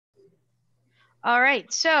All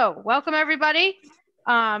right, so welcome everybody.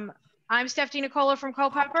 I'm Stephanie Nicola from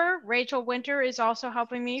Culpeper. Rachel Winter is also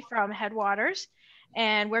helping me from Headwaters,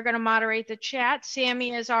 and we're going to moderate the chat.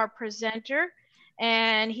 Sammy is our presenter,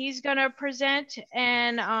 and he's going to present,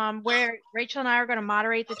 and where Rachel and I are going to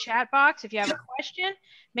moderate the chat box. If you have a question,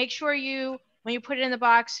 make sure when you put it in the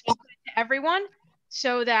box, put it to everyone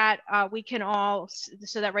so that we can all,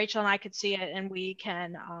 so that Rachel and I could see it and we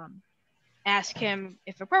can ask him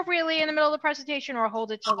if appropriately in the middle of the presentation, or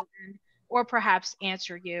hold it till the end, or perhaps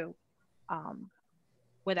answer you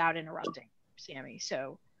without interrupting Sammy.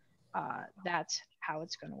 So that's how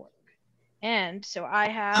it's going to work. And so I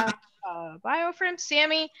have a bio for him.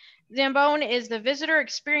 Sammy Zambone is the Visitor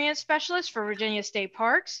Experience Specialist for Virginia State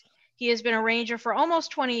Parks. He has been a ranger for almost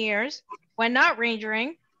 20 years. When not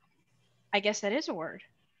rangering, I guess that is a word.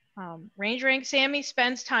 Rangering, Sammy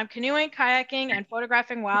spends time canoeing, kayaking, and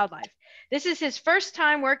photographing wildlife. This is his first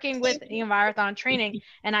time working with the Envirothon training,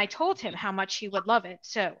 and I told him how much he would love it.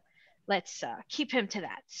 So let's keep him to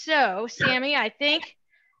that. So Sammy, I think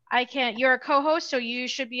you're a co-host, so you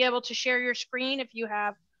should be able to share your screen if you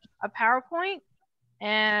have a PowerPoint,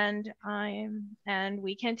 and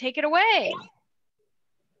we can take it away.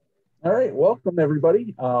 All right, welcome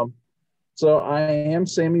everybody. So I am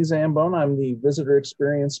Sammy Zambone. I'm the Visitor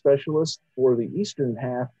Experience Specialist for the eastern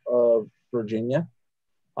half of Virginia.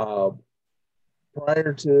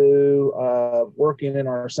 Prior to working in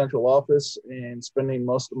our central office and spending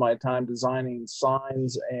most of my time designing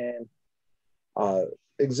signs and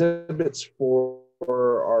exhibits for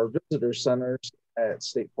our visitor centers at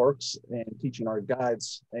state parks and teaching our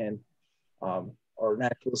guides and our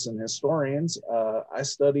naturalists and historians, I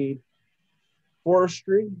studied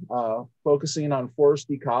forestry, focusing on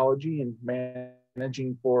forest ecology and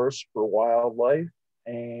managing forests for wildlife.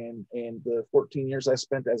 And in the 14 years I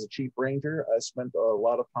spent as a chief ranger, I spent a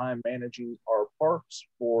lot of time managing our parks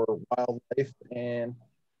for wildlife and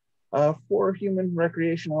for human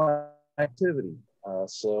recreational activity.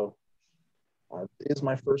 So it is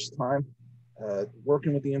my first time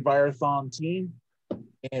working with the Envirothon team,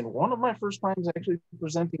 and one of my first times actually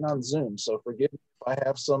presenting on Zoom. So forgive me if I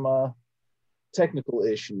have some technical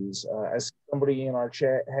issues. I see somebody in our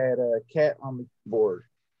chat had a cat on the keyboard.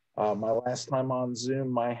 My last time on Zoom,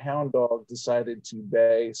 my hound dog decided to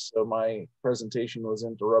bay, so my presentation was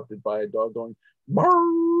interrupted by a dog going,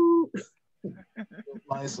 "Bark!"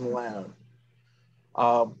 Nice and loud.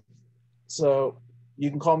 So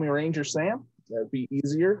you can call me Ranger Sam. That'd be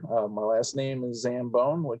easier. My last name is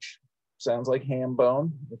Zambone, which sounds like ham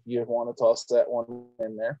bone, if you want to toss that one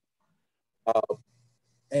in there.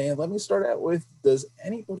 And let me start out with, does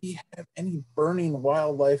anybody have any burning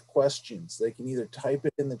wildlife questions? They can either type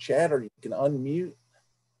it in the chat or you can unmute.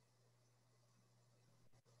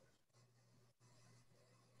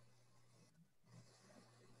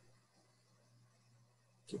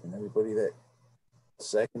 Giving everybody that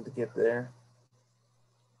second to get there.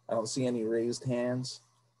 I don't see any raised hands.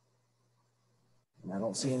 And I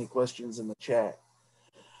don't see any questions in the chat.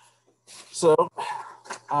 So,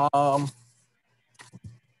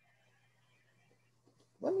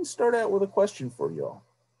 let me start out with a question for y'all.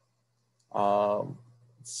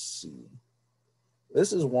 Let's see.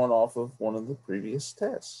 This is one off of one of the previous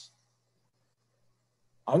tests.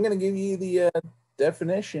 I'm going to give you the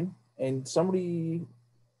definition, and somebody,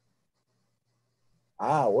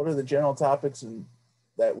 what are the general topics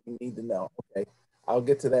that we need to know? Okay, I'll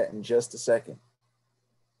get to that in just a second.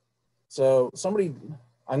 So somebody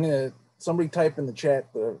type in the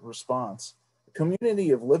chat the response. A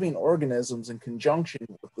community of living organisms in conjunction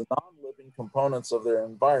with the non-living components of their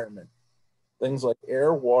environment, things like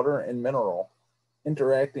air, water, and mineral,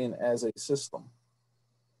 interacting as a system,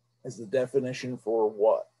 is the definition for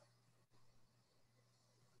what?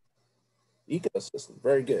 Ecosystem.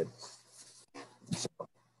 Very good. So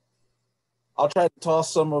I'll try to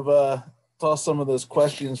toss some of those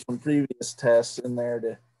questions from previous tests in there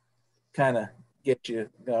to kind of get you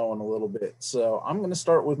going a little bit. So I'm going to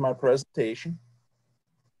start with my presentation.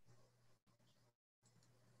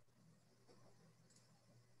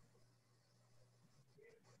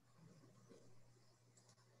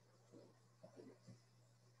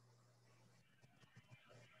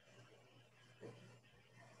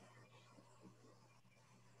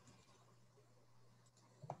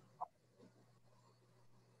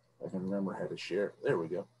 I can remember how to share. There we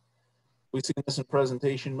go. We see this in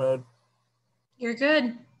presentation mode? You're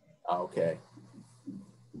good. Okay.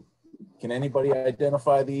 Can anybody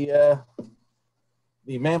identify the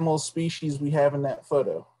mammal species we have in that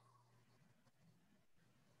photo?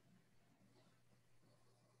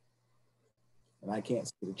 And I can't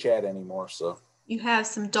see the chat anymore, so. You have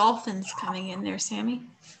some dolphins coming in there, Sammy.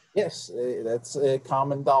 Yes, that's a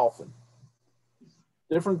common dolphin.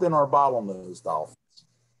 Different than our bottlenose dolphins.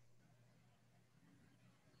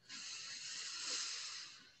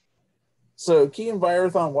 So key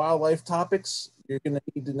Envirothon wildlife topics, you're going to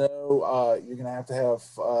need to know, you're going to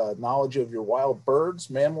have knowledge of your wild birds,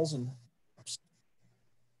 mammals, and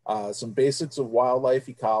some basics of wildlife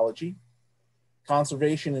ecology,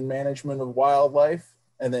 conservation and management of wildlife,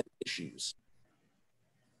 and then issues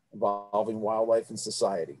involving wildlife and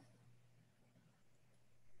society.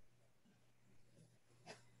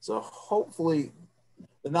 So hopefully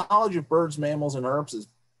the knowledge of birds, mammals, and herbs is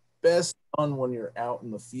best done when you're out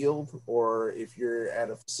in the field, or if you're at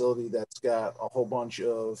a facility that's got a whole bunch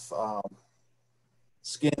of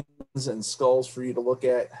skins and skulls for you to look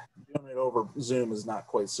at. Doing it over Zoom is not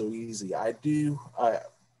quite so easy. I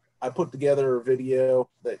put together a video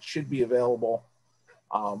that should be available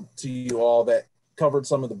to you all that covered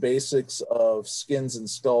some of the basics of skins and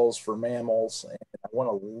skulls for mammals, and I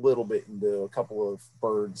went a little bit into a couple of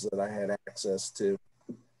birds that I had access to.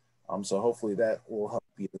 So hopefully that will help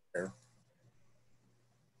you there.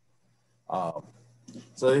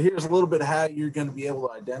 So here's a little bit how you're going to be able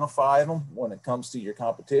to identify them when it comes to your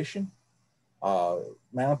competition.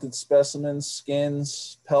 Mounted specimens,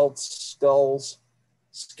 skins, pelts, skulls,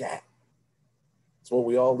 scat. That's what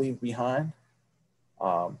we all leave behind.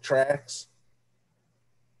 Tracks.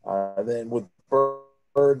 Then with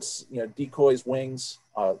birds, decoys, wings,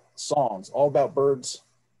 songs. All About Birds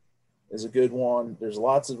is a good one. There's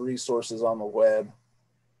lots of resources on the web.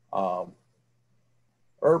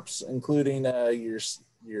 ERPs, including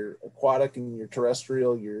your aquatic and your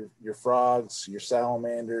terrestrial, your frogs, your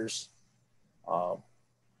salamanders,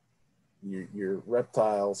 your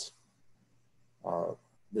reptiles.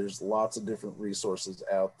 There's lots of different resources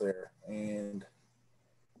out there, and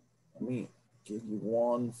let me give you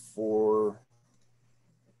one for,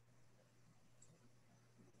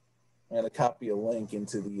 I'm going to copy a link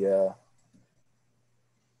into the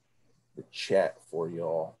chat for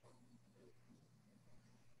y'all.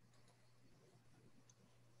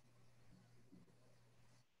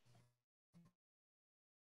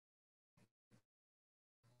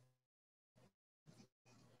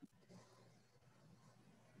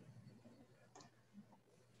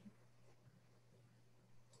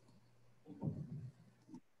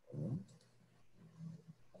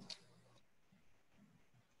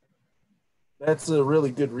 That's a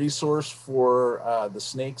really good resource for the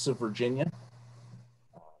snakes of Virginia.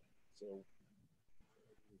 So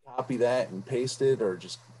copy that and paste it, or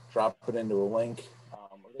just drop it into a link. Are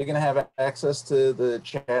they going to have access to the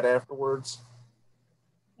chat afterwards?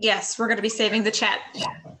 Yes, we're going to be saving the chat.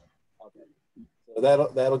 Okay. So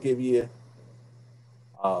that'll give you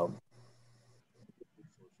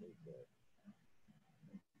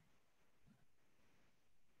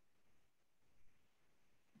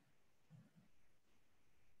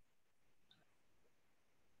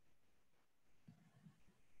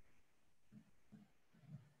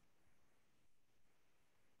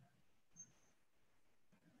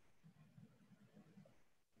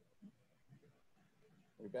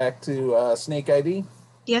back to Snake ID.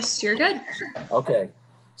 Yes, you're good. Okay.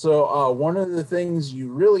 So one of the things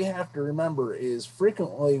you really have to remember is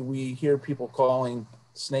frequently we hear people calling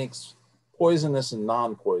snakes poisonous and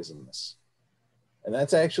non-poisonous. And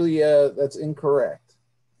that's actually, that's incorrect.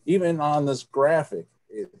 Even on this graphic,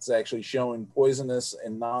 it's actually showing poisonous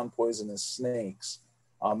and non-poisonous snakes.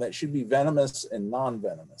 That should be venomous and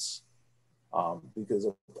non-venomous, because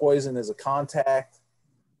a poison is a contact.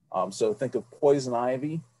 So think of poison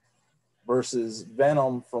ivy versus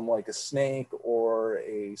venom from like a snake or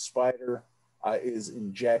a spider is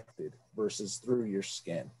injected versus through your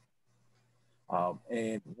skin.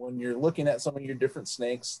 And when you're looking at some of your different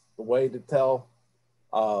snakes, the way to tell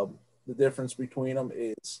the difference between them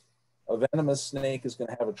is a venomous snake is going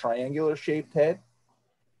to have a triangular shaped head.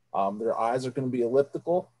 Their eyes are going to be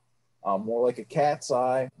elliptical, more like a cat's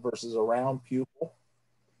eye versus a round pupil.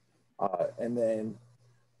 And then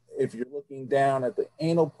if you're looking down at the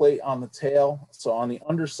anal plate on the tail, so on the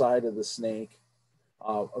underside of the snake,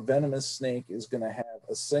 a venomous snake is going to have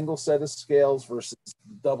a single set of scales versus a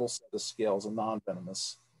double set of scales a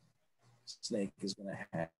non-venomous snake is going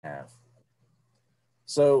to have.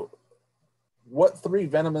 So what 3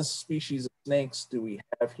 venomous species of snakes do we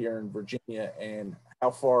have here in Virginia, and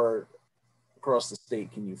how far across the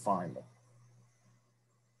state can you find them?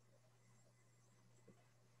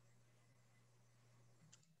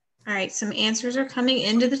 All right, some answers are coming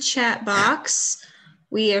into the chat box.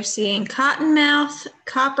 We are seeing cottonmouth,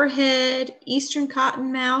 copperhead, eastern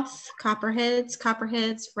cottonmouth,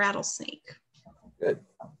 copperheads, rattlesnake. Good.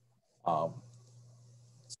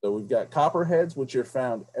 So we've got copperheads, which are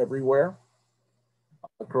found everywhere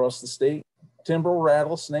across the state. Timber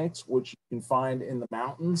rattlesnakes, which you can find in the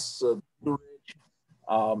mountains, so the Blue Ridge,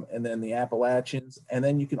 and then the Appalachians. And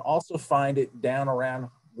then you can also find it down around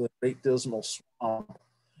the Great Dismal Swamp.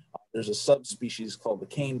 There's a subspecies called the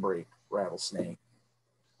canebrake rattlesnake.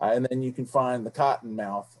 And then you can find the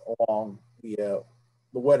cottonmouth along the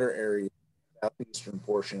wetter area, southeastern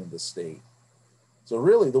portion of the state. So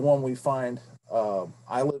really the one we find,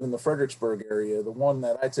 I live in the Fredericksburg area, the one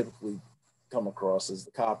that I typically come across is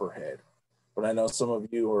the copperhead. But I know some of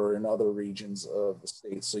you are in other regions of the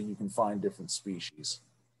state, so you can find different species.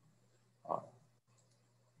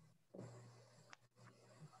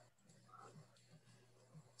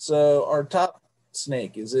 So our top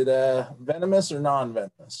snake, is it venomous or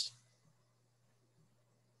non-venomous?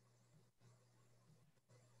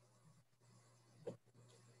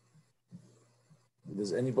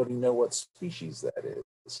 Does anybody know what species that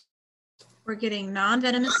is? We're getting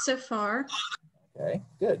non-venomous so far. Okay,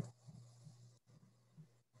 good.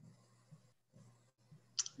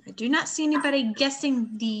 I do not see anybody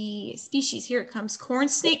guessing the species. Here it comes. Corn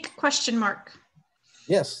snake, question mark.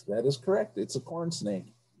 Yes, that is correct. It's a corn snake.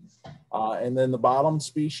 And then the bottom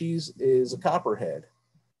species is a copperhead.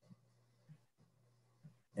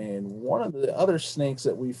 And one of the other snakes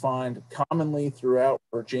that we find commonly throughout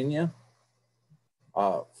Virginia,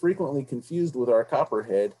 frequently confused with our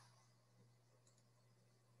copperhead,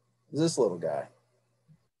 is this little guy.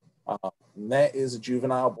 And that is a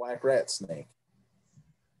juvenile black rat snake.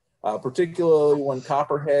 Particularly when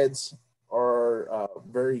copperheads are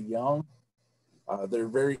very young, they're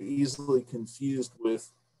very easily confused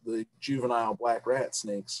with the juvenile black rat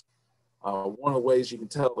snakes. One of the ways you can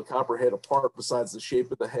tell the copperhead apart, besides the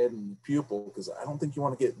shape of the head and the pupil, because I don't think you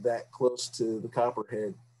want to get that close to the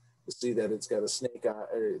copperhead to see that it's got a snake eye,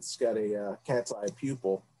 or it's got a cat's eye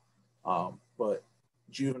pupil. But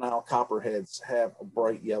juvenile copperheads have a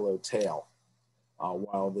bright yellow tail,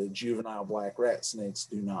 while the juvenile black rat snakes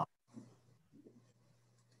do not.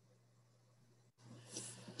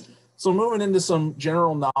 So moving into some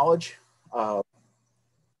general knowledge,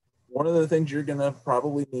 one of the things you're going to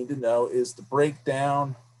probably need to know is to break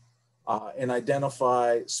down and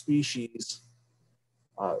identify species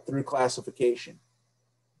through classification.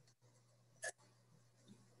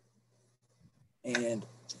 And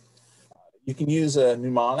you can use a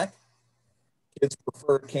mnemonic. Kids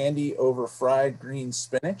prefer candy over fried green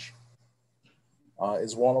spinach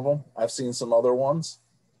is one of them. I've seen some other ones.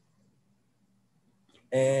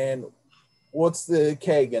 And what's the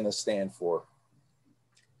K going to stand for?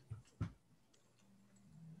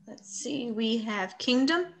 Let's see, we have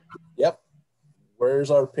kingdom. Yep.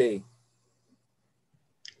 Where's our P?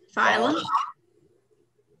 Phylum.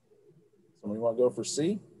 Somebody want to go for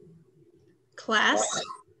C? Class.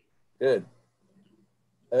 Good.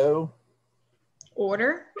 O?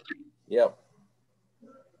 Order. Yep.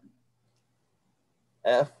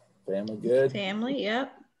 F? Family, good. Family,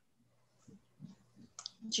 yep.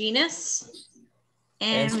 Genus.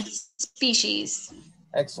 And species.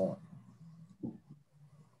 Excellent.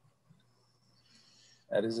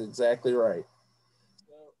 That is exactly right.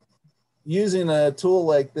 So, using a tool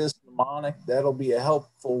like this mnemonic, that'll be a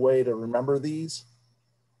helpful way to remember these.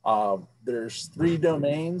 There's 3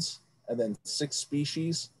 domains and then 6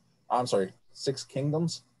 species. I'm sorry, 6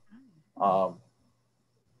 kingdoms.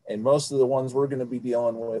 And most of the ones we're going to be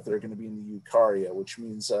dealing with are going to be in the Eukarya, which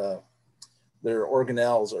means their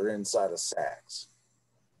organelles are inside of sacs.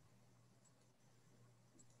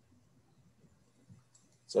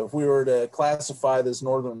 So if we were to classify this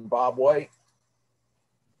northern bobwhite,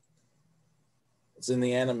 it's in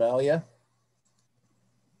the Animalia.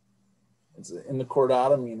 It's in the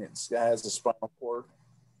chordata, meaning it has a spinal cord.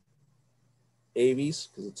 Aves,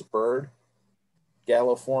 because it's a bird.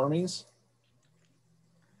 Galliformes.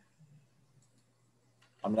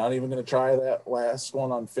 I'm not even going to try that last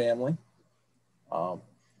one on family.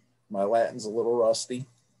 My Latin's a little rusty.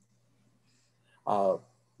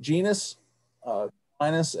 Genus,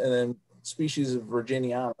 Linus, and then species of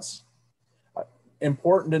Virginianus.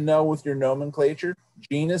 Important to know with your nomenclature,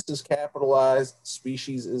 genus is capitalized,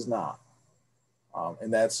 species is not.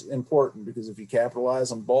 And that's important because if you capitalize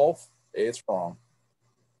them both, it's wrong.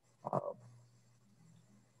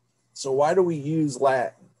 So why do we use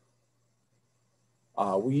Latin?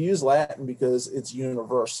 We use Latin because it's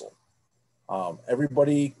universal.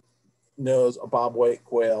 Everybody knows a bobwhite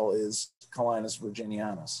quail is Calinus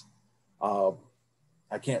virginianus.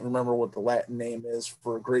 I can't remember what the Latin name is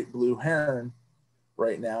for a great blue heron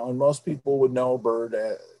right now, and most people would know a bird,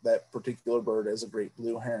 that particular bird, as a great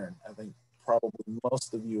blue heron. I think probably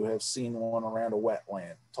most of you have seen one around a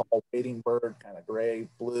wetland. Tall wading bird, kind of gray,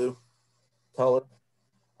 blue color.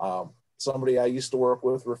 Somebody I used to work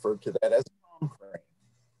with referred to that as a tom crane.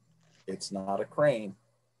 It's not a crane.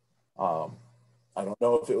 I don't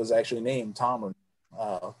know if it was actually named Tom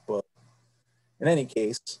or but in any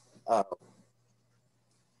case,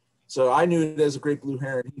 so I knew it as a great blue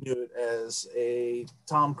heron. He knew it as a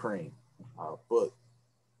tom crane, but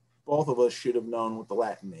both of us should have known what the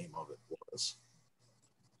Latin name of it was.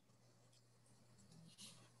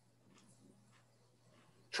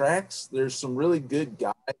 Tracks, there's some really good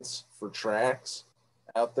guides for tracks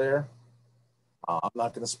out there. I'm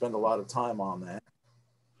not going to spend a lot of time on that.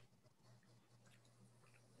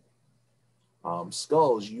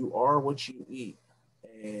 Skulls, you are what you eat.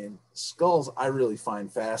 And skulls I really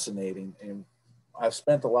find fascinating. And I've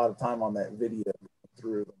spent a lot of time on that video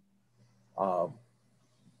through them.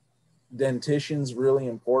 Dentition's really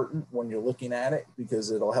important when you're looking at it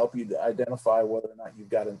because it'll help you to identify whether or not you've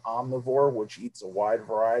got an omnivore, which eats a wide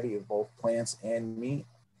variety of both plants and meat,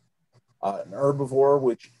 an herbivore,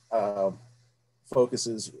 which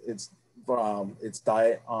focuses its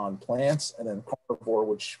diet on plants, and then carnivore,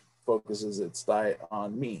 which focuses its diet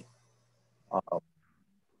on meat.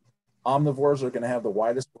 Omnivores are going to have the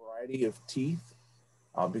widest variety of teeth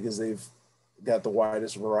because they've got the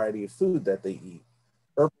widest variety of food that they eat.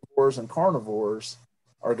 Herbivores and carnivores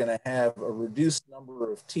are going to have a reduced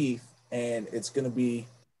number of teeth, and it's going to be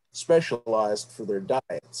specialized for their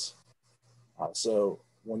diets. So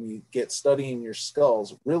when you get studying your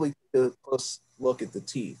skulls, really close look at the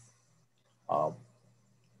teeth.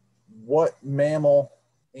 What mammal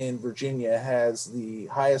in Virginia has the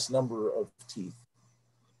highest number of teeth?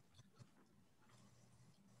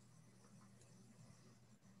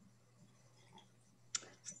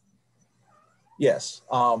 Yes.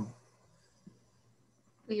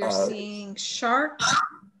 We are seeing shark,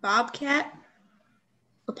 bobcat,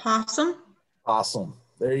 opossum. Possum.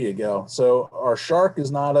 There you go. So our shark is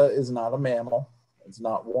not a mammal. It's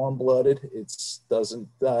not warm-blooded. It doesn't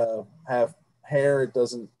have hair. It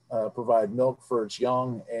doesn't provide milk for its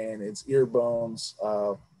young, and its ear bones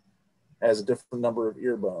has a different number of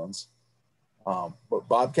ear bones. But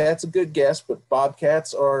bobcat's a good guess. But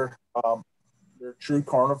bobcats are they're true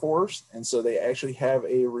carnivores, and so they actually have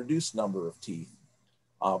a reduced number of teeth.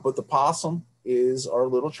 But the possum is our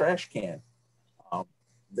little trash can.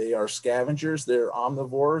 They are scavengers, they're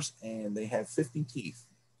omnivores, and they have 50 teeth,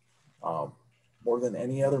 more than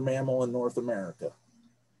any other mammal in North America.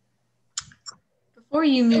 Before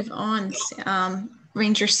you move on,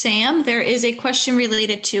 Ranger Sam, there is a question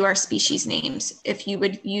related to our species names. If you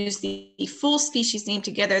would use the full species name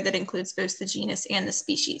together that includes both the genus and the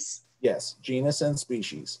species. Yes, genus and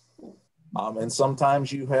species. And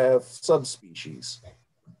sometimes you have subspecies.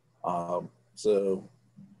 So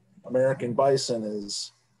American bison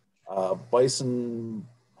is bison,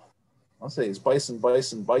 I'll say it's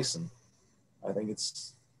bison. I think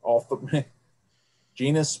it's all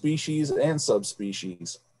genus, species, and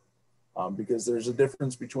subspecies because there's a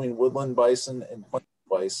difference between woodland bison and plains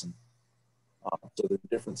bison. So they're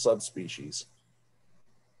different subspecies.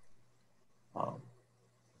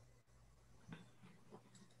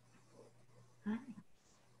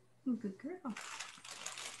 Good girl.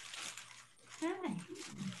 Hi.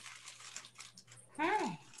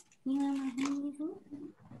 Hi. You know my honey?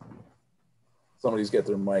 Somebody's got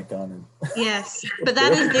their mic on. And Yes, but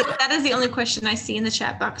that is the only question I see in the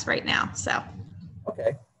chat box right now. So.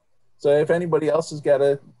 Okay. So if anybody else has got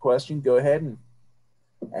a question, go ahead and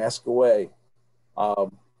ask away.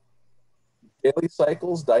 Daily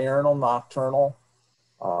cycles, diurnal, nocturnal,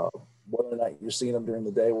 whether or not you're seeing them during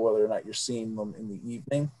the day, whether or not you're seeing them in the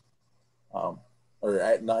evening or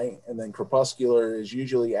at night. And then crepuscular is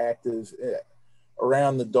usually active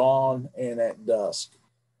around the dawn and at dusk.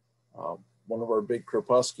 One of our big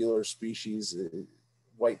crepuscular species is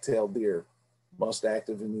white-tailed deer, most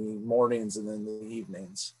active in the mornings and in the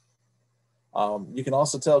evenings. You can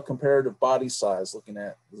also tell comparative body size looking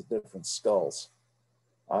at the different skulls.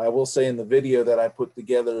 I will say in the video that I put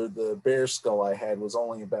together, the bear skull I had was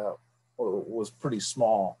only was pretty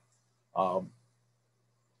small. A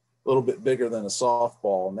little bit bigger than a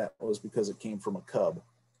softball, and that was because it came from a cub.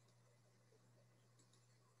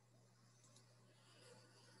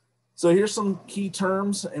 So here's some key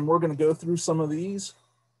terms, and we're going to go through some of these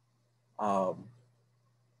and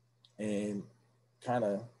kind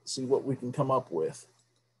of see what we can come up with.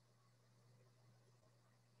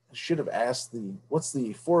 I should have asked what's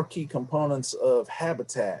the 4 key components of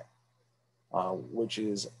habitat, which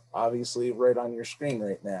is obviously right on your screen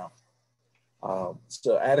right now.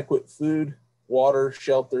 So adequate food, water,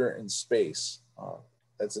 shelter, and space.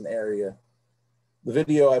 That's an area. The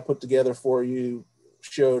video I put together for you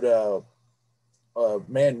showed a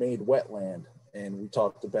man-made wetland, and we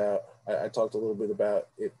talked about, I talked a little bit about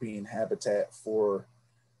it being habitat for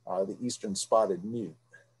the eastern spotted newt.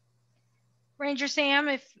 Ranger Sam,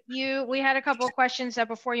 we had a couple of questions that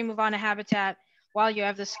before you move on to habitat, while you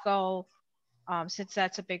have the skull, since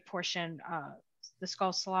that's a big portion, the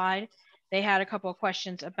skull slide, they had a couple of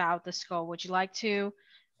questions about the skull. Would you like to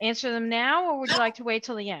answer them now, or would you like to wait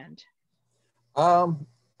till the end?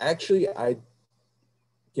 Actually, I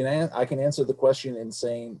can answer the question in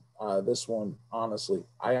saying this one honestly.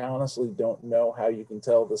 I honestly don't know how you can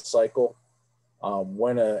tell the cycle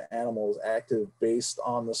when an animal is active based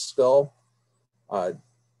on the skull.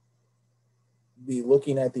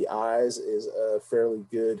 Looking at the eyes is a fairly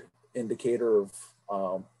good indicator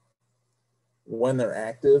of when they're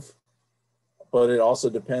active, but it also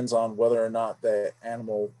depends on whether or not that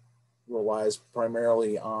animal relies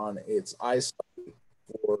primarily on its eyesight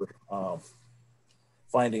for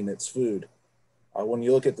finding its food. When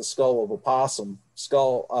you look at the skull of a possum,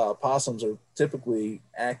 possums are typically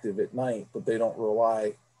active at night, but they don't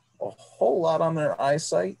rely a whole lot on their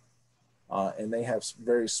eyesight, and they have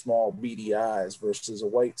very small beady eyes versus a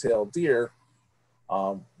white-tailed deer,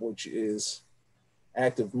 which is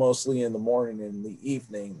active mostly in the morning and the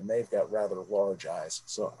evening, and they've got rather large eyes.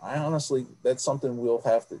 So I honestly, that's something we'll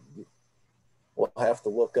have to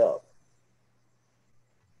look up.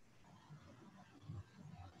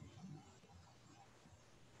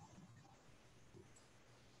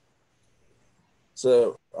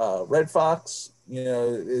 So red fox,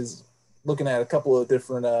 is looking at a couple of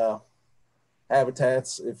different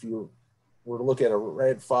habitats. If you were to look at a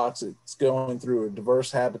red fox, it's going through a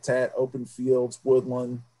diverse habitat, open fields,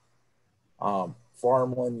 woodland,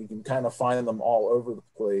 farmland. You can kind of find them all over the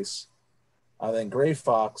place. Then gray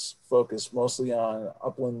fox focus mostly on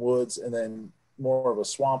upland woods and then more of a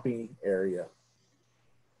swampy area.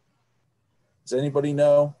 Does anybody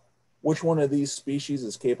know which one of these species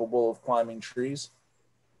is capable of climbing trees?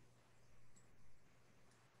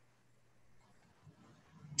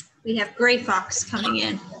 We have gray fox coming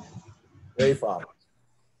in. Gray fox.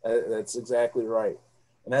 That's exactly right.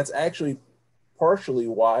 And that's actually partially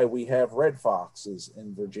why we have red foxes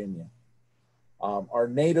in Virginia. Our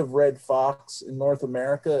native red fox in North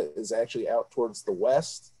America is actually out towards the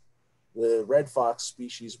west. The red fox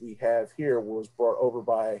species we have here was brought over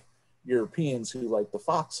by Europeans who like the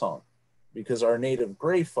fox hunt, because our native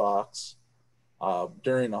gray fox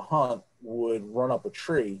during a hunt would run up a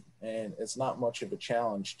tree, and it's not much of a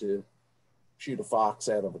challenge to shoot a fox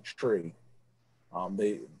out of a tree.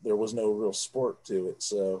 There was no real sport to it,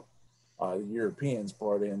 so Europeans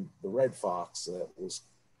brought in the red fox that was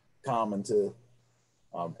common to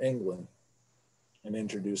England and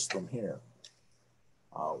introduced them here.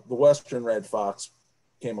 The western red fox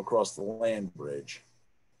came across the land bridge.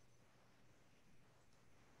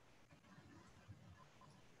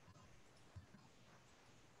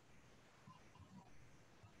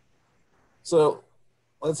 So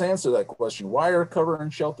let's answer that question. Why are cover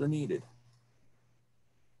and shelter needed?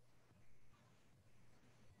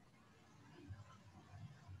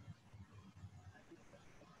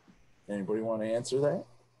 Anybody want to answer that?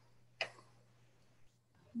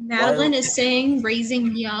 Madeline is saying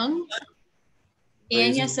raising young.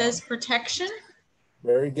 Anya says protection.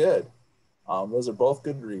 Very good. Those are both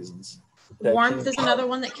good reasons. Protection. Warmth is another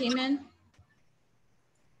one that came in.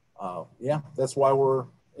 Yeah, that's why we're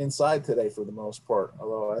inside today for the most part.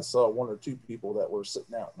 Although I saw one or two people that were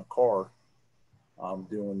sitting out in a car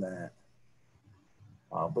doing that.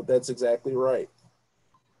 But that's exactly right.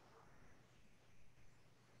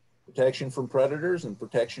 Protection from predators and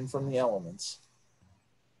protection from the elements.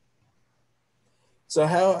 So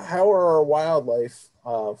how are our wildlife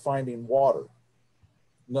finding water?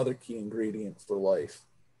 Another key ingredient for life.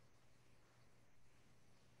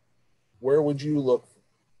 Where would you look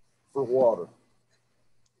for water?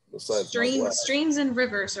 Besides Streams and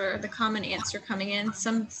rivers are the common answer coming in.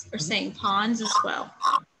 Some are saying ponds as well.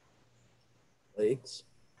 Lakes,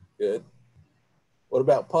 good. What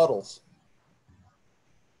about puddles?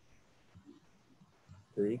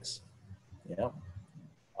 Creeks, yeah.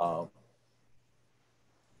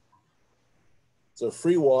 So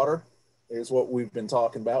free water is what we've been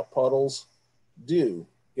talking about. Puddles, dew,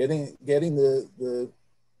 getting the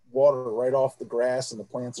water right off the grass and the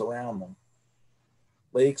plants around them.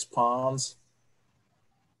 Lakes, ponds,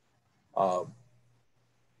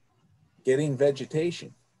 getting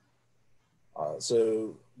vegetation.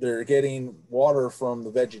 So they're getting water from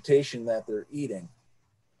the vegetation that they're eating.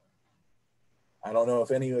 I don't know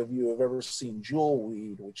if any of you have ever seen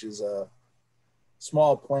jewelweed, which is a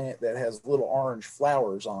small plant that has little orange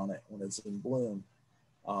flowers on it when it's in bloom.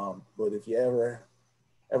 But if you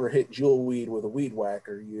ever hit jewelweed with a weed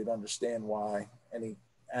whacker, you'd understand why any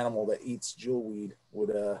animal that eats jewelweed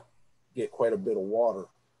would get quite a bit of water,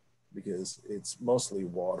 because it's mostly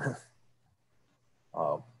water.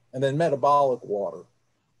 And then metabolic water,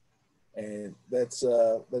 and that's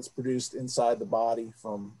produced inside the body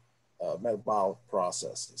from metabolic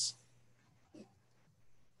processes.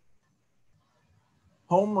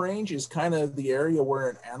 Home range is kind of the area where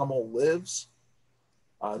an animal lives.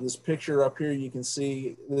 This picture up here, you can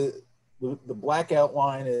see the black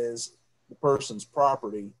outline is the person's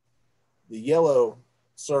property. The yellow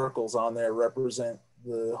circles on there represent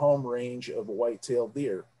the home range of a white-tailed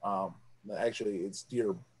deer. Actually, it's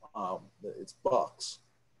deer, it's bucks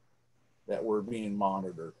that were being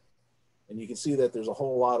monitored. And you can see that there's a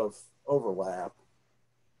whole lot of overlap.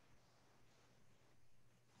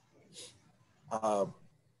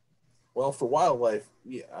 Well, for wildlife,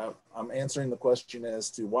 yeah, I'm answering the question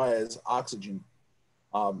as to why is oxygen,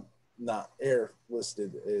 not air,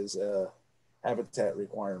 listed as a habitat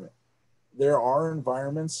requirement. There are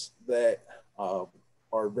environments that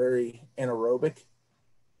are very anaerobic,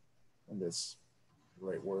 and that's the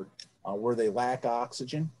right word, where they lack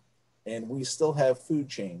oxygen, and we still have food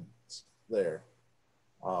chains there.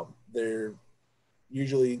 They're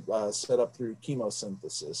usually set up through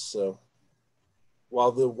chemosynthesis. So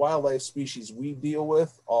while the wildlife species we deal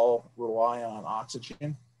with all rely on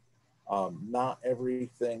oxygen, not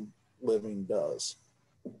everything living does.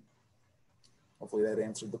 Hopefully that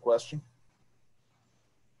answered the question.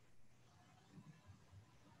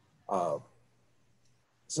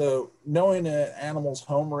 So knowing an animal's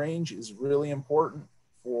home range is really important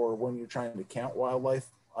for when you're trying to count wildlife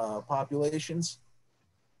populations.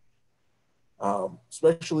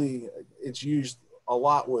 Especially, it's used a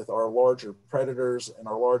lot with our larger predators and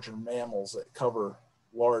our larger mammals that cover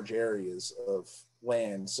large areas of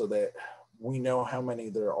land, so that we know how many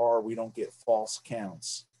there are. We don't get false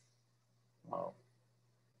counts.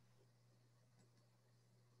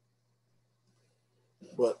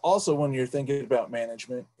 But also, when you're thinking about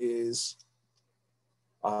management, is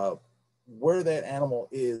where that animal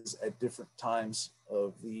is at different times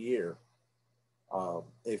of the year.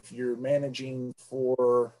 If you're managing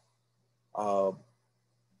for,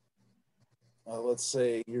 let's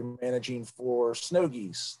say you're managing for snow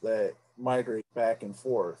geese that migrate back and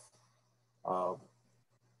forth, you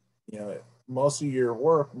know, most of your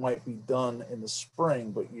work might be done in the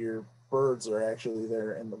spring, but your birds are actually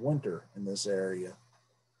there in the winter in this area.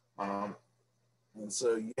 And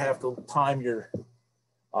so you have to time your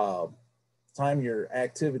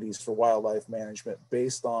activities for wildlife management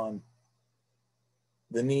based on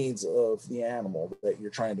the needs of the animal that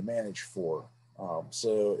you're trying to manage for.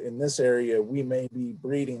 So in this area, we may be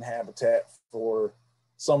breeding habitat for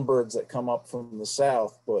some birds that come up from the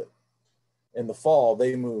south, but in the fall,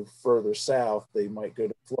 they move further south. They might go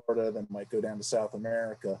to Florida, they might go down to South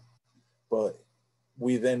America, but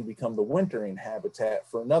we then become the wintering habitat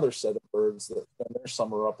for another set of birds that spend their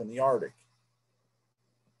summer up in the Arctic.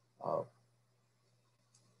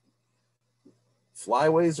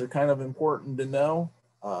 Flyways are kind of important to know.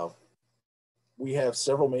 We have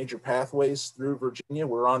several major pathways through Virginia.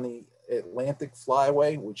 We're on the Atlantic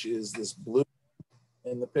Flyway, which is this blue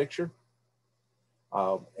in the picture.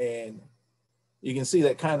 And you can see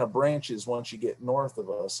that kind of branches once you get north of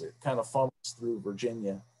us. It kind of funnels through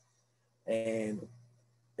Virginia. And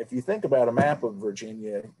if you think about a map of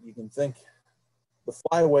Virginia, you can think the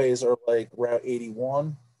flyways are like Route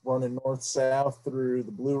 81, running north-south through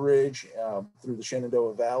the Blue Ridge, through the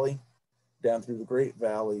Shenandoah Valley, down through the Great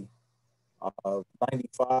Valley,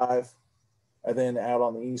 95, and then out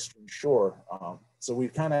on the eastern shore. So we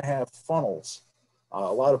kind of have funnels.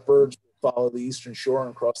 A lot of birds follow the eastern shore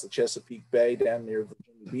and cross the Chesapeake Bay down near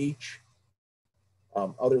Virginia Beach.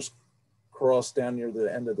 Others cross down near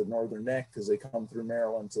the end of the Northern Neck because they come through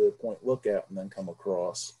Maryland to Point Lookout and then come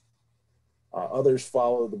across. Others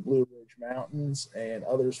follow the Blue Ridge Mountains, and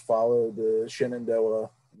others follow the Shenandoah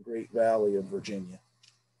Great Valley of Virginia.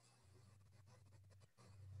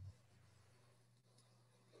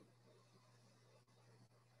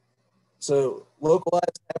 So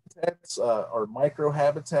localized habitats are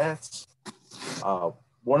microhabitats.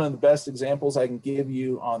 One of the best examples I can give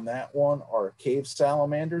you on that one are cave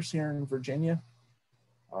salamanders here in Virginia,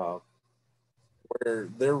 where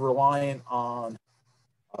they're reliant on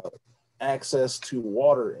access to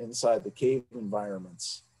water inside the cave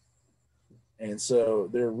environments. And so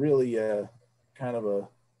they're really kind of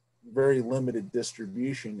very limited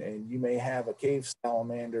distribution, and you may have a cave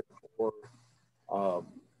salamander or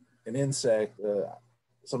an insect,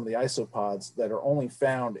 some of the isopods that are only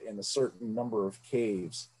found in a certain number of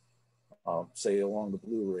caves, say along the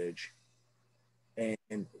Blue Ridge,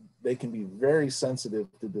 and they can be very sensitive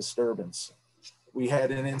to disturbance. We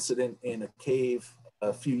had an incident in a cave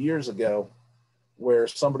a few years ago where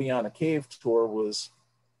somebody on a cave tour was,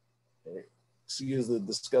 excuse the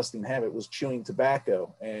disgusting habit, was chewing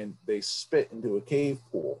tobacco, and they spit into a cave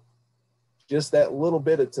pool. Just that little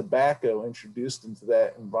bit of tobacco introduced into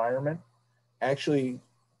that environment actually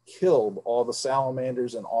killed all the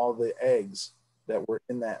salamanders and all the eggs that were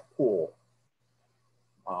in that pool.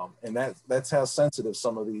 And that's how sensitive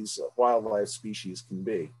some of these wildlife species can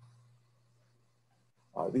be.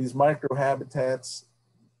 These microhabitats,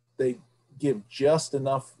 they give just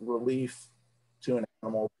enough relief to an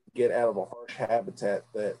animal to get out of a harsh habitat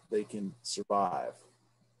that they can survive.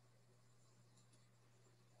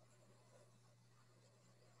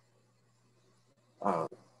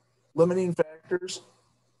 Limiting factors.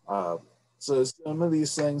 So some of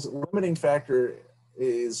these things, limiting factor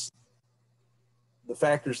is the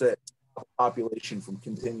factors that stop the population from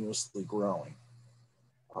continuously growing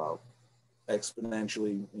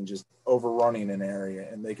exponentially and just overrunning an area.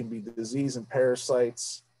 And they can be disease and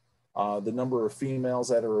parasites, the number of females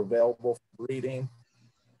that are available for breeding,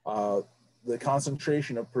 the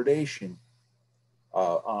concentration of predation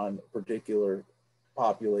on a particular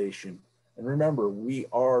population. And remember, we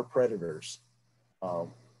are predators.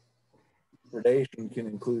 Predation can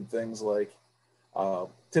include things like,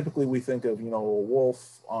 typically we think of, a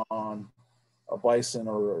wolf on a bison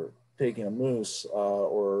or taking a moose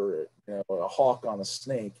or a hawk on a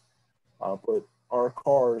snake. But our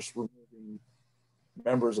cars removing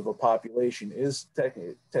members of a population is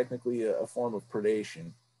technically a form of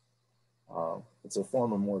predation. It's a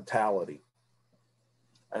form of mortality.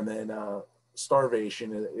 And then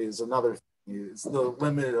starvation is another thing. It's the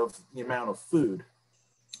limit of the amount of food.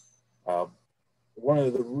 One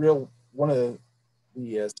of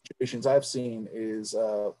the situations I've seen is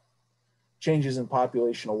changes in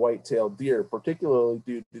population of white-tailed deer, particularly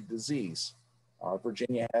due to disease.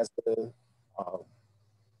 Virginia has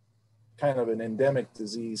kind of an endemic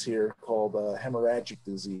disease here called hemorrhagic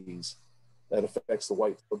disease that affects the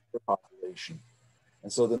white-tailed deer population.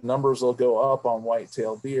 And so the numbers will go up on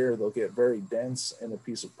white-tailed deer, they'll get very dense in a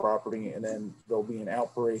piece of property, and then there'll be an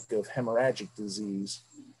outbreak of hemorrhagic disease,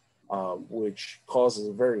 which causes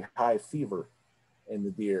a very high fever in the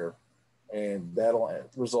deer. And that'll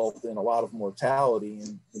result in a lot of mortality,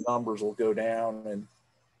 and the numbers will go down, and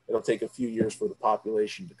it'll take a few years for the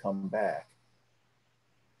population to come back.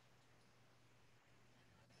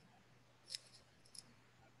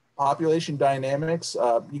 Population dynamics,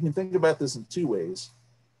 you can think about this in two ways.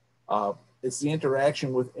 It's the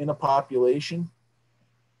interaction within a population.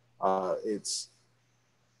 It's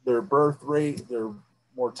their birth rate, their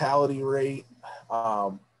mortality rate,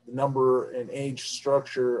 the number and age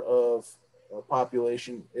structure of a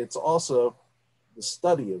population. It's also the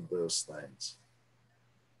study of those things.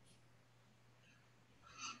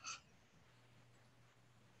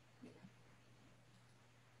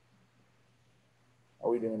 How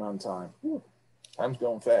are we doing on time? Whew. Time's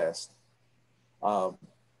going fast.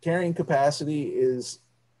 Carrying capacity is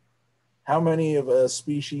how many of a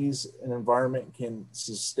species an environment can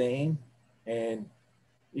sustain. And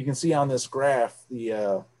you can see on this graph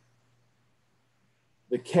the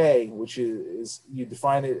K, which is, you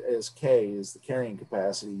define it as K, is the carrying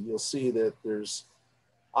capacity. You'll see that there's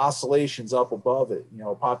oscillations up above it.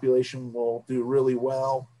 A population will do really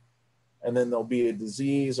well, and then there'll be a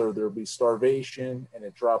disease or there'll be starvation, and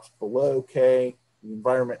it drops below K. The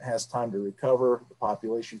environment has time to recover, the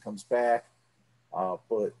population comes back,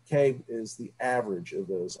 but K is the average of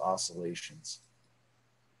those oscillations.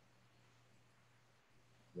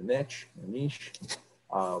 The niche,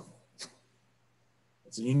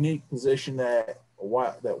 it's a unique position that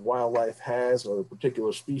wildlife has, or a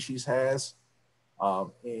particular species has,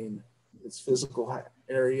 in its physical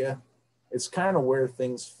area. It's kind of where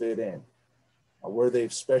things fit in, where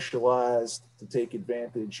they've specialized to take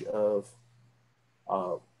advantage of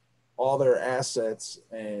all their assets,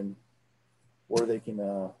 and where they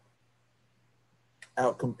can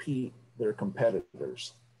outcompete their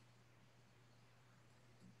competitors.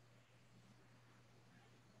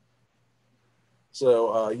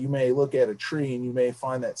 So you may look at a tree and you may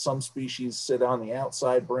find that some species sit on the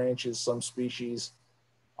outside branches, some species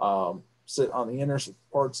sit on the inner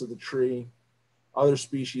parts of the tree, other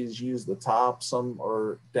species use the top, some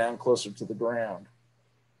are down closer to the ground.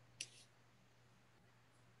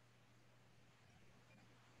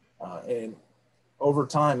 And over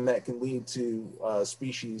time, that can lead to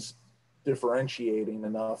species differentiating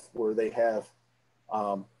enough where they have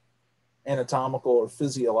anatomical or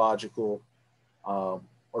physiological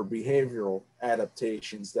or behavioral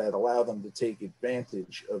adaptations that allow them to take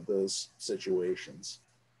advantage of those situations.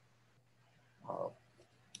 I'm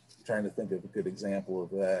trying to think of a good example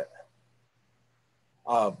of that.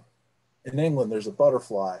 In England, there's a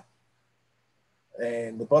butterfly,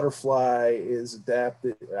 and the butterfly is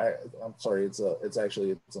adapted. I'm sorry, it's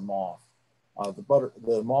a moth.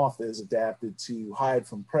 The moth is adapted to hide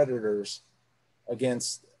from predators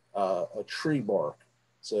against a tree bark.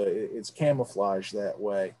 So it's camouflaged that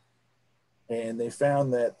way. And they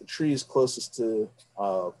found that the trees closest to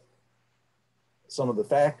some of the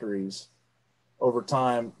factories, over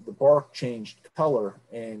time, the bark changed color,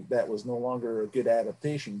 and that was no longer a good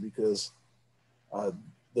adaptation because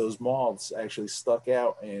those moths actually stuck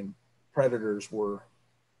out and predators were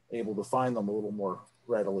able to find them a little more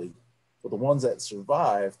readily. But the ones that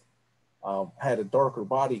survived had a darker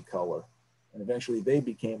body color, and eventually they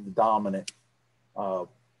became the dominant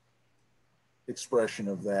expression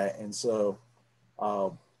of that. And so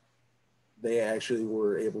they actually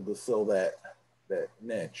were able to fill that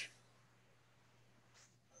niche.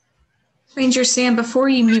 Ranger Sam, before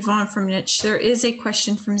you move on from niche, there is a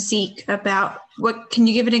question from Zeke about can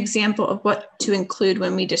you give an example of what to include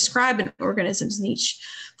when we describe an organism's niche?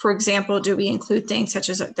 For example, do we include things such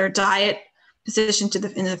as their diet, position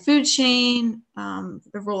in the food chain,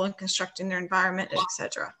 the role in constructing their environment,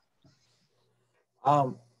 etc.?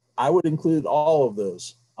 I would include all of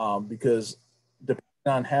those because depending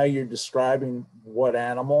on how you're describing what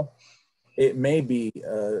animal, it may be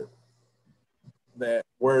that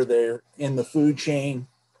where they're in the food chain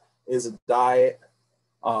is a diet.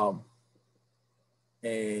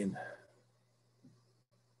 And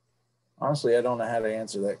honestly, I don't know how to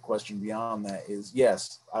answer that question beyond that. Is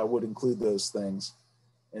yes, I would include those things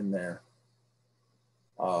in there.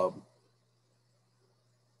 Hopefully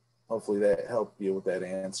that helped you with that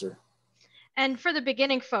answer. And for the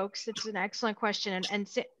beginning folks, it's an excellent question. And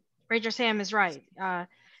Ranger Sam is right.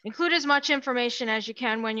 Include as much information as you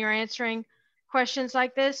can when you're answering questions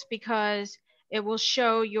like this, because it will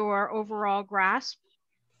show your overall grasp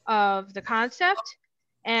of the concept.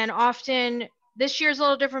 And often, this year is a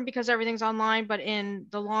little different because everything's online, but in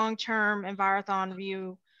the long-term Envirothon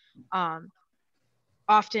view,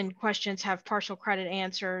 often questions have partial credit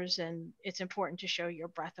answers, and it's important to show your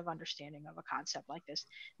breadth of understanding of a concept like this.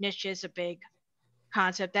 Niche is a big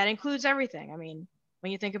concept that includes everything. I mean,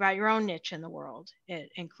 when you think about your own niche in the world, it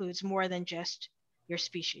includes more than just your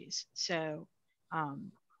species. So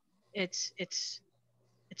it's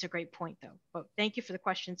a great point, though. But thank you for the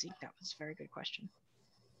question, Zeke. That was a very good question.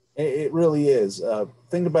 It really is.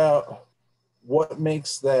 Think about what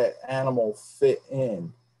makes that animal fit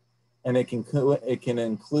in, and it can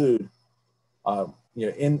include,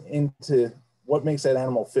 into what makes that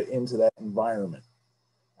animal fit into that environment.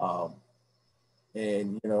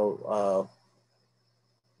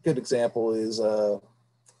 Good example is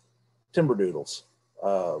timberdoodles.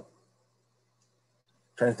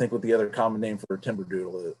 Trying to think what the other common name for a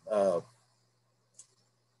timberdoodle is.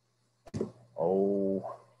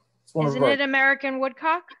 Isn't it American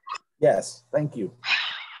woodcock? Yes, thank you.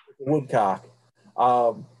 Woodcock.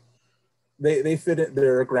 They fit in.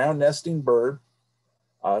 They're a ground nesting bird,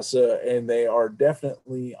 and they are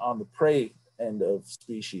definitely on the prey end of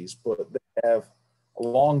species, but they have a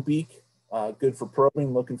long beak, good for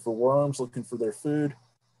probing, looking for worms, looking for their food.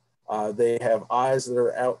 They have eyes that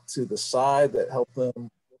are out to the side that help them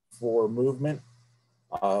look for movement,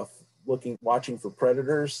 watching for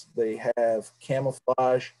predators. They have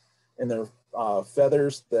camouflage in their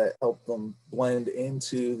feathers that help them blend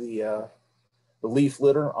into the leaf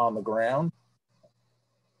litter on the ground.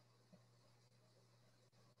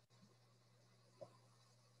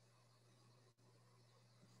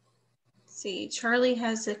 See, Charlie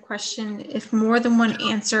has a question. If more than one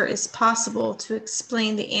answer is possible, to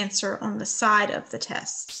explain the answer on the side of the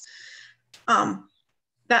test.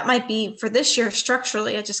 That might be for this year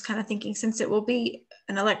structurally. I just kind of thinking, since it will be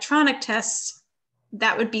an electronic test,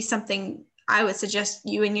 that would be something I would suggest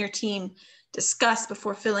you and your team discuss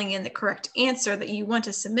before filling in the correct answer that you want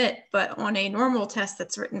to submit. But on a normal test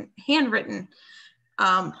that's handwritten,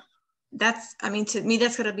 to me, that's going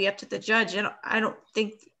to be up to the judge. And I don't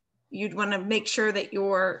think you'd want to make sure that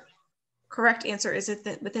your correct answer is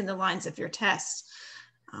within the lines of your test,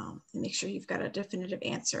 and make sure you've got a definitive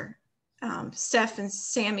answer. Steph and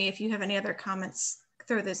Sammy, if you have any other comments,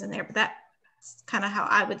 throw those in there, but that's kind of how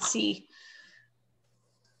I would see.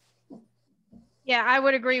 Yeah, I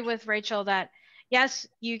would agree with Rachel that Yes,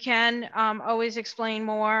 you can always explain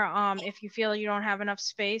more if you feel you don't have enough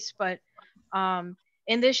space, but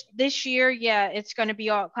in this year, yeah, it's going to be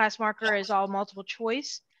all class marker is all multiple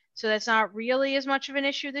choice. So that's not really as much of an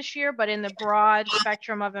issue this year, but in the broad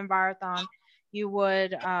spectrum of Envirothon, you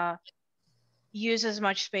would use as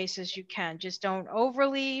much space as you can. Just don't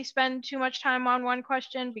overly spend too much time on one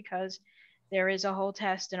question because there is a whole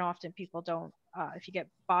test and often people don't, if you get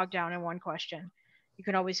bogged down in one question, you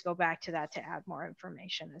can always go back to that to add more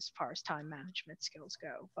information as far as time management skills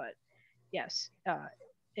go. But yes,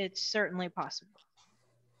 it's certainly possible.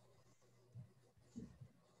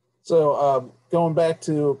 So going back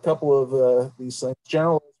to a couple of these things,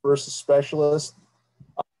 generalists versus specialists.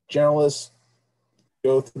 Generalists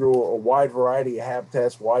go through a wide variety of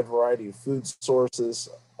habitats, wide variety of food sources.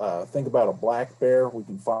 Think about a black bear. We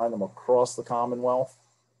can find them across the Commonwealth.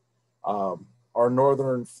 Our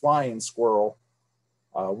northern flying squirrel,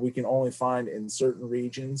 we can only find in certain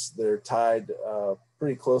regions. They're tied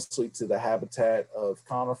pretty closely to the habitat of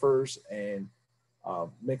conifers and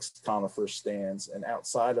mixed conifer stands. And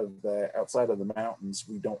outside of the mountains,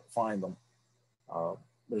 we don't find them.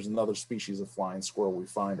 There's another species of flying squirrel we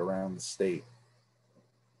find around the state.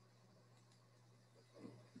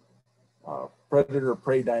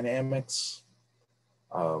 Predator-prey dynamics.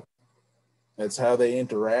 That's how they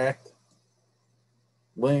interact.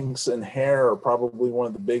 Lynx and hare are probably one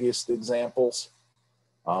of the biggest examples.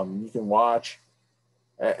 You can watch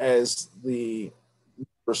as the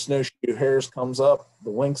snowshoe hares comes up, the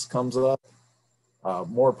lynx comes up,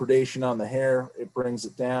 more predation on the hare, it brings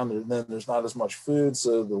it down, and then there's not as much food,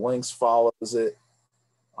 so the lynx follows it.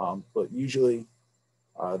 But usually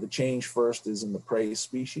the change first is in the prey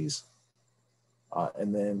species,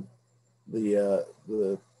 and then the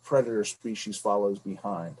predator species follows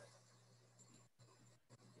behind.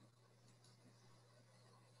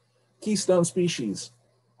 Keystone species.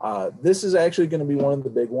 This is actually going to be one of the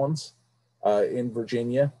big ones in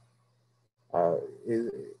Virginia.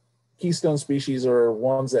 Keystone species are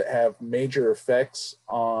ones that have major effects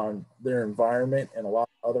on their environment, and a lot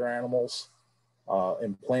of other animals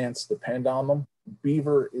and plants depend on them.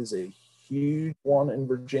 Beaver is a huge one in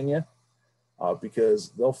Virginia because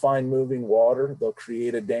they'll find moving water, they'll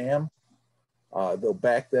create a dam, they'll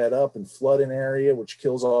back that up and flood an area, which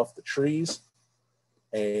kills off the trees,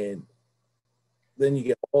 and then you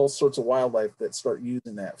get all sorts of wildlife that start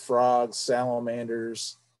using that. Frogs,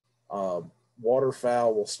 salamanders,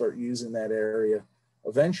 waterfowl will start using that area.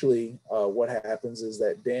 Eventually, what happens is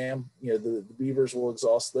that dam, the beavers will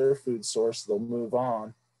exhaust their food source, they'll move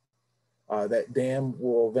on. That dam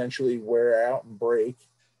will eventually wear out and break.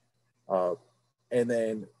 And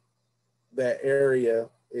then that area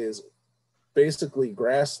is basically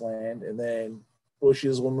grassland, and then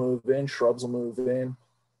bushes will move in, shrubs will move in.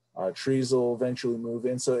 Trees will eventually move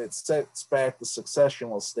in. So it sets back the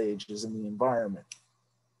successional stages in the environment.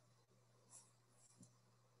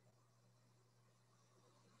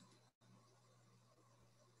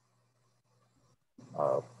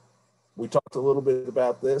 We talked a little bit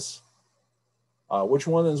about this. Which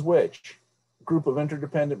one is which? A group of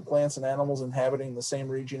interdependent plants and animals inhabiting the same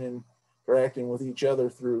region and interacting with each other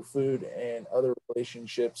through food and other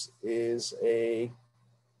relationships is a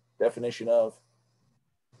definition of.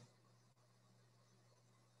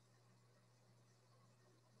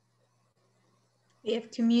 We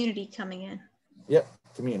have community coming in. Yep,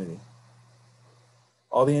 community.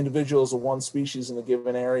 All the individuals of one species in a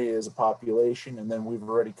given area is a population, and then we've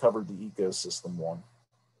already covered the ecosystem one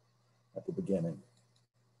at the beginning.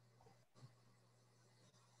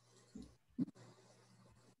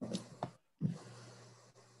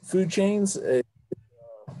 Food chains,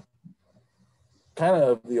 kind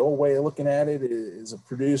of the old way of looking at it is a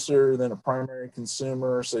producer, then a primary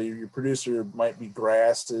consumer. So your producer might be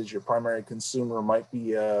grasses, your primary consumer might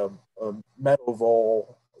be a meadow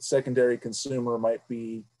vole, a secondary consumer might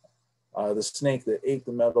be the snake that ate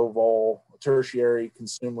the meadow vole, a tertiary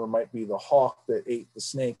consumer might be the hawk that ate the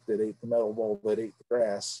snake that ate the meadow vole that ate the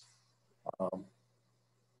grass.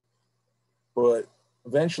 But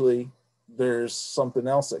eventually there's something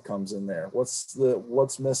else that comes in there.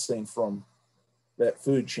 What's missing from that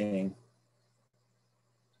food chain?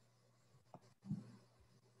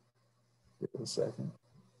 Give it a second.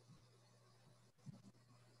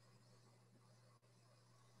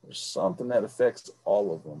 There's something that affects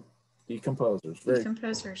all of them. Decomposers.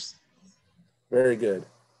 Decomposers. Very good.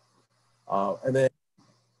 And then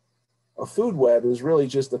a food web is really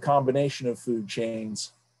just a combination of food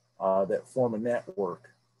chains that form a network.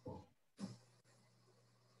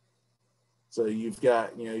 So you've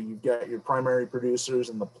got your primary producers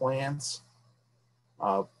and the plants.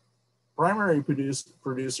 primary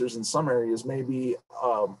producers in some areas may be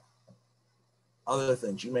other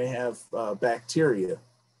things. You may have bacteria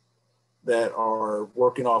that are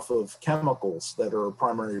working off of chemicals that are a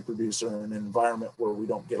primary producer in an environment where we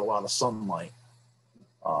don't get a lot of sunlight.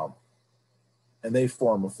 And they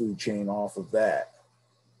form a food chain off of that.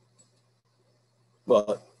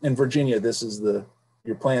 But in Virginia, this is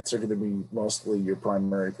your plants are going to be mostly your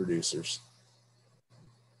primary producers.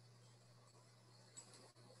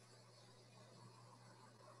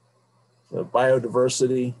 So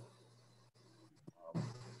biodiversity,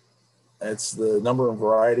 that's the number and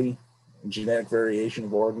variety and genetic variation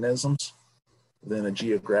of organisms within a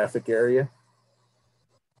geographic area.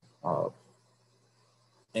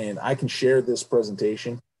 And I can share this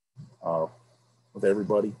presentation with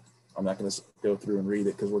everybody. I'm not going to go through and read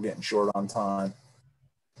it because we're getting short on time.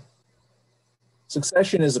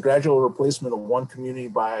 Succession is a gradual replacement of one community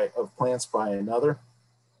of plants by another.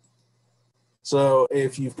 So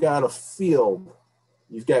if you've got a field,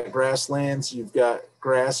 you've got grasslands, you've got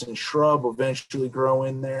grass and shrub eventually grow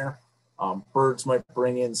in there. Birds might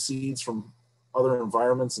bring in seeds from other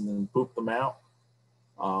environments and then poop them out.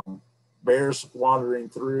 Bears wandering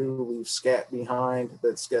through leave scat behind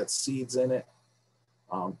that's got seeds in it.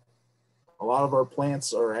 A lot of our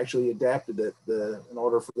plants are actually adapted that in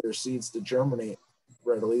order for their seeds to germinate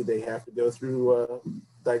readily, they have to go through a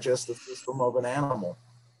digestive system of an animal.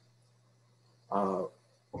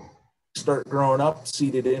 Start growing up,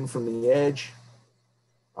 seeded in from the edge.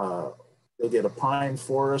 You'll get a pine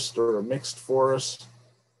forest or a mixed forest,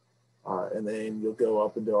 and then you'll go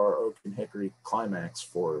up into our oak and hickory climax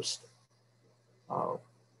forest.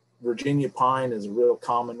 Virginia pine is a real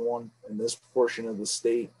common one in this portion of the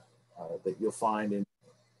state that you'll find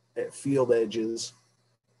at field edges.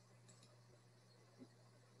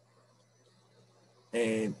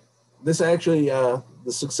 And this actually, the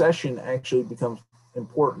succession actually becomes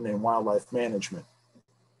important in wildlife management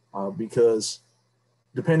because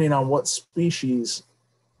depending on what species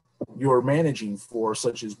you're managing for,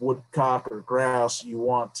 such as woodcock or grouse, you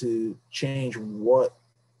want to change what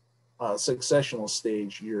successional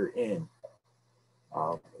stage you're in.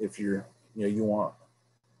 If you want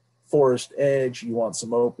forest edge, you want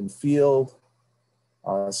some open field.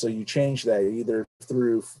 So you change that either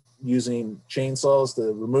through using chainsaws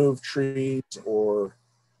to remove trees, or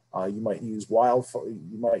you might use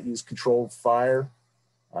controlled fire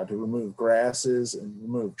to remove grasses and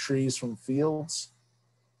remove trees from fields.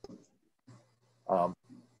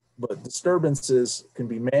 But disturbances can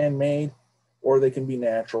be man-made or they can be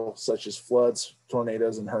natural, such as floods,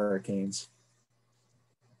 tornadoes, and hurricanes.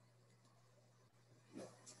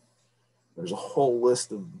 There's a whole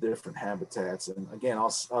list of different habitats. And again,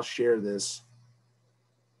 I'll share this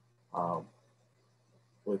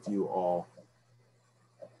with you all.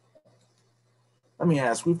 Let me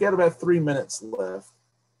ask, we've got about 3 minutes left.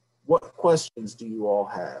 What questions do you all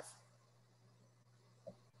have?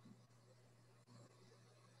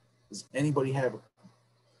 Does anybody have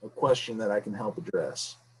a question that I can help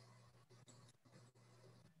address?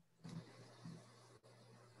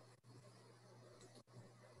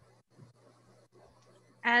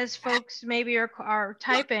 As folks maybe are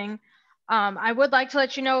typing, I would like to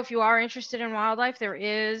let you know, if you are interested in wildlife, there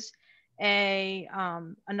is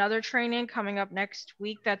another training coming up next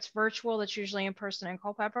week that's virtual, that's usually in person in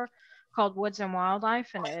Culpeper, called Woods and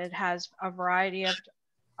Wildlife, and it has a variety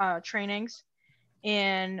of trainings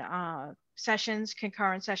in sessions,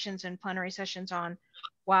 concurrent sessions and plenary sessions on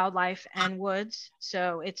wildlife and woods.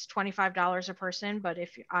 So it's $25 a person, but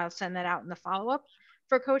I'll send that out in the follow-up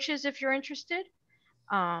for coaches if you're interested.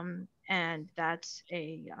 And that's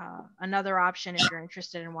another option if you're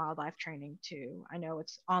interested in wildlife training too. I know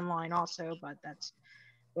it's online also, but that's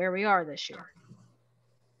where we are this year.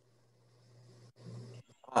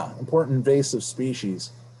 Important invasive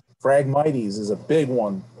species. Phragmites is a big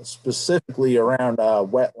one, specifically around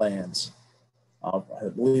wetlands. I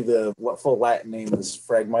believe the full Latin name is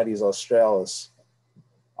Phragmites australis.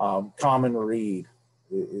 Common reed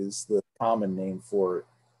is the common name for it,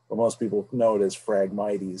 but most people know it as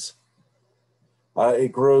Phragmites.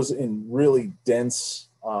 It grows in really dense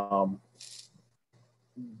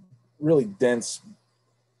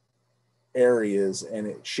areas, and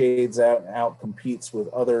it shades out and out competes with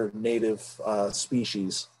other native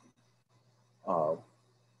species.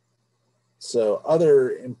 So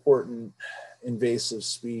other important invasive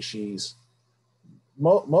species,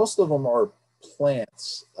 most of them are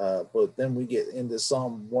plants, but then we get into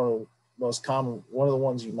one of the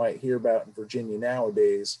ones you might hear about in Virginia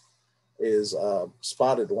nowadays is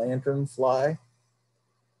spotted lanternfly,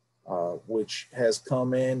 which has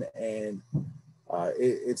come in and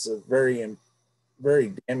It's a very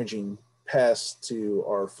damaging pest to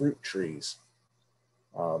our fruit trees.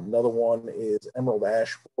 Another one is emerald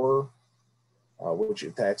ash borer, which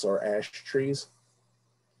attacks our ash trees.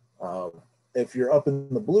 If you're up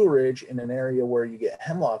in the Blue Ridge in an area where you get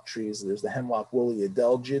hemlock trees, there's the hemlock woolly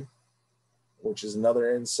adelgid, which is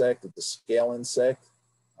another insect, the scale insect.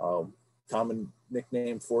 Common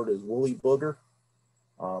nickname for it is woolly booger.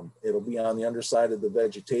 It'll be on the underside of the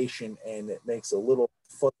vegetation, and it makes a little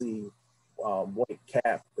fuzzy white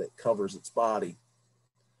cap that covers its body.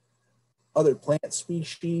 Other plant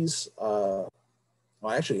species, well,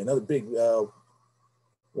 actually another big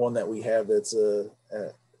one that we have that's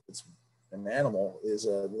it's an animal is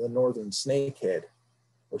the northern snakehead,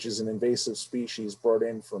 which is an invasive species brought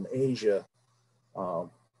in from Asia.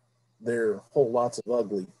 They're whole lots of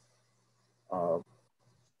ugly.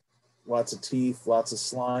 Lots of teeth, lots of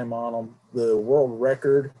slime on them. The world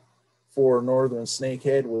record for northern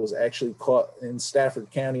snakehead was actually caught in Stafford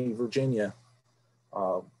County, Virginia.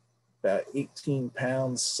 About 18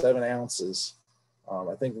 pounds, 7 ounces.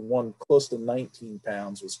 I think one close to 19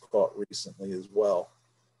 pounds was caught recently as well.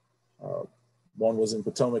 One was in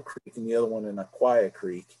Potomac Creek and the other one in Aquia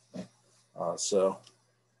Creek. So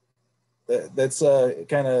that's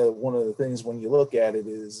kind of one of the things when you look at it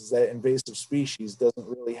is that invasive species doesn't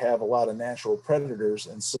really have a lot of natural predators,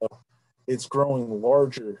 and so it's growing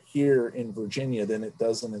larger here in Virginia than it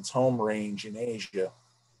does in its home range in Asia.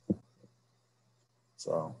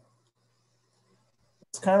 So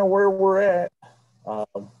that's kind of where we're at.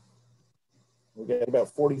 We got about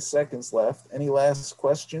 40 seconds left. Any last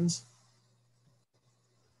questions?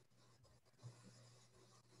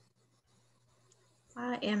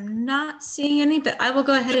 I am not seeing any, but I will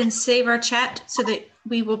go ahead and save our chat so that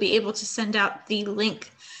we will be able to send out the link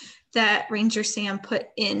that Ranger Sam put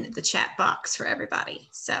in the chat box for everybody.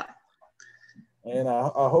 So, and I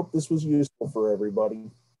hope this was useful for everybody.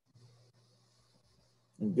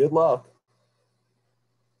 And good luck.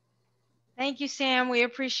 Thank you, Sam. We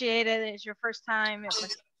appreciate it. It's your first time.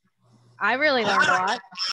 I really learned a lot.